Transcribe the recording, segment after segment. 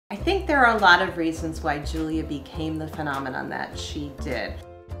I think there are a lot of reasons why Julia became the phenomenon that she did.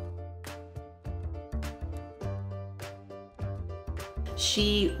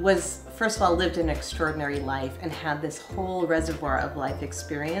 She was, first of all, lived an extraordinary life and had this whole reservoir of life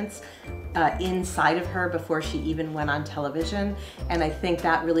experience inside of her before she even went on television, and I think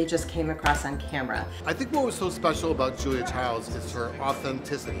that really just came across on camera. I think what was so special about Julia Childs is her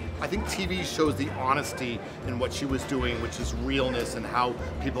authenticity. I think TV shows the honesty in what she was doing, which is realness and how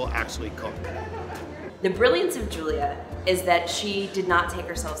people actually cook. The brilliance of Julia is that she did not take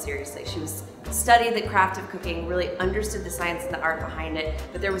herself seriously. She studied the craft of cooking, really understood the science and the art behind it,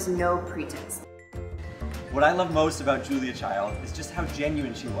 but there was no pretense. What I love most about Julia Child is just how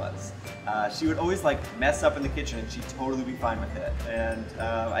genuine she was. She would always mess up in the kitchen and she'd totally be fine with it. And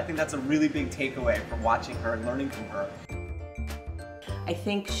I think that's a really big takeaway from watching her and learning from her. I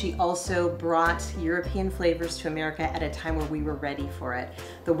think she also brought European flavors to America at a time where we were ready for it.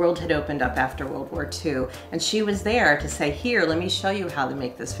 The world had opened up after World War II, and she was there to say, here, let me show you how to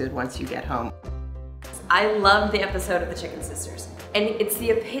make this food once you get home. I loved the episode of The Chicken Sisters, and it's the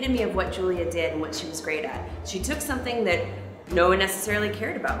epitome of what Julia did and what she was great at. She took something that no one necessarily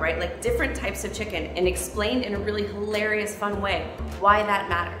cared about, right? Like different types of chicken, and explained in a really hilarious, fun way why that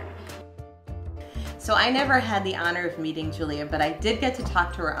mattered. So I never had the honor of meeting Julia, but I did get to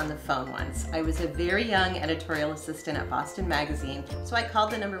talk to her on the phone once. I was a very young editorial assistant at Boston Magazine, so I called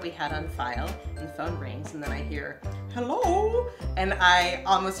the number we had on file, and the phone rings, and then I hear, hello, and I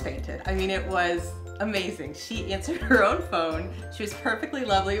almost fainted. I mean, it was amazing. She answered her own phone. She was perfectly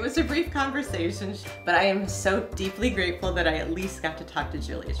lovely. It was a brief conversation, but I am so deeply grateful that I at least got to talk to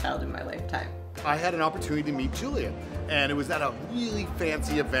Julia Child in my lifetime. I had an opportunity to meet Julia, and it was at a really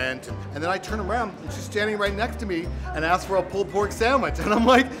fancy event, and then I turn around and she's standing right next to me and asks for a pulled pork sandwich, and I'm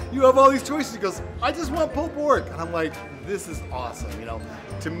like, you have all these choices. She goes, I just want pulled pork, and I'm like, this is awesome, you know.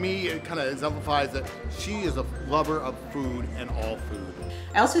 To me, it kind of exemplifies that she is a lover of food and all food.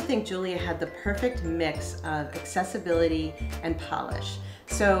 I also think Julia had the perfect mix of accessibility and polish.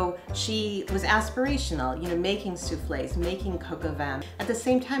 So she was aspirational, you know, making soufflés, making coq au vin. At the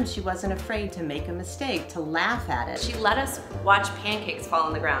same time, she wasn't afraid to make a mistake, to laugh at it. She let us watch pancakes fall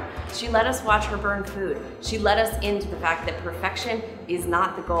on the ground. She let us watch her burn food. She let us into the fact that perfection is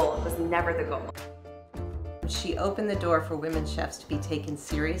not the goal. It was never the goal. She opened the door for women chefs to be taken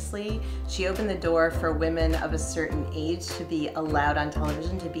seriously. She opened the door for women of a certain age to be allowed on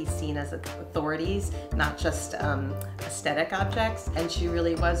television, to be seen as authorities, not just aesthetic objects. And she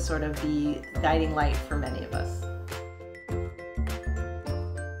really was sort of the guiding light for many of us.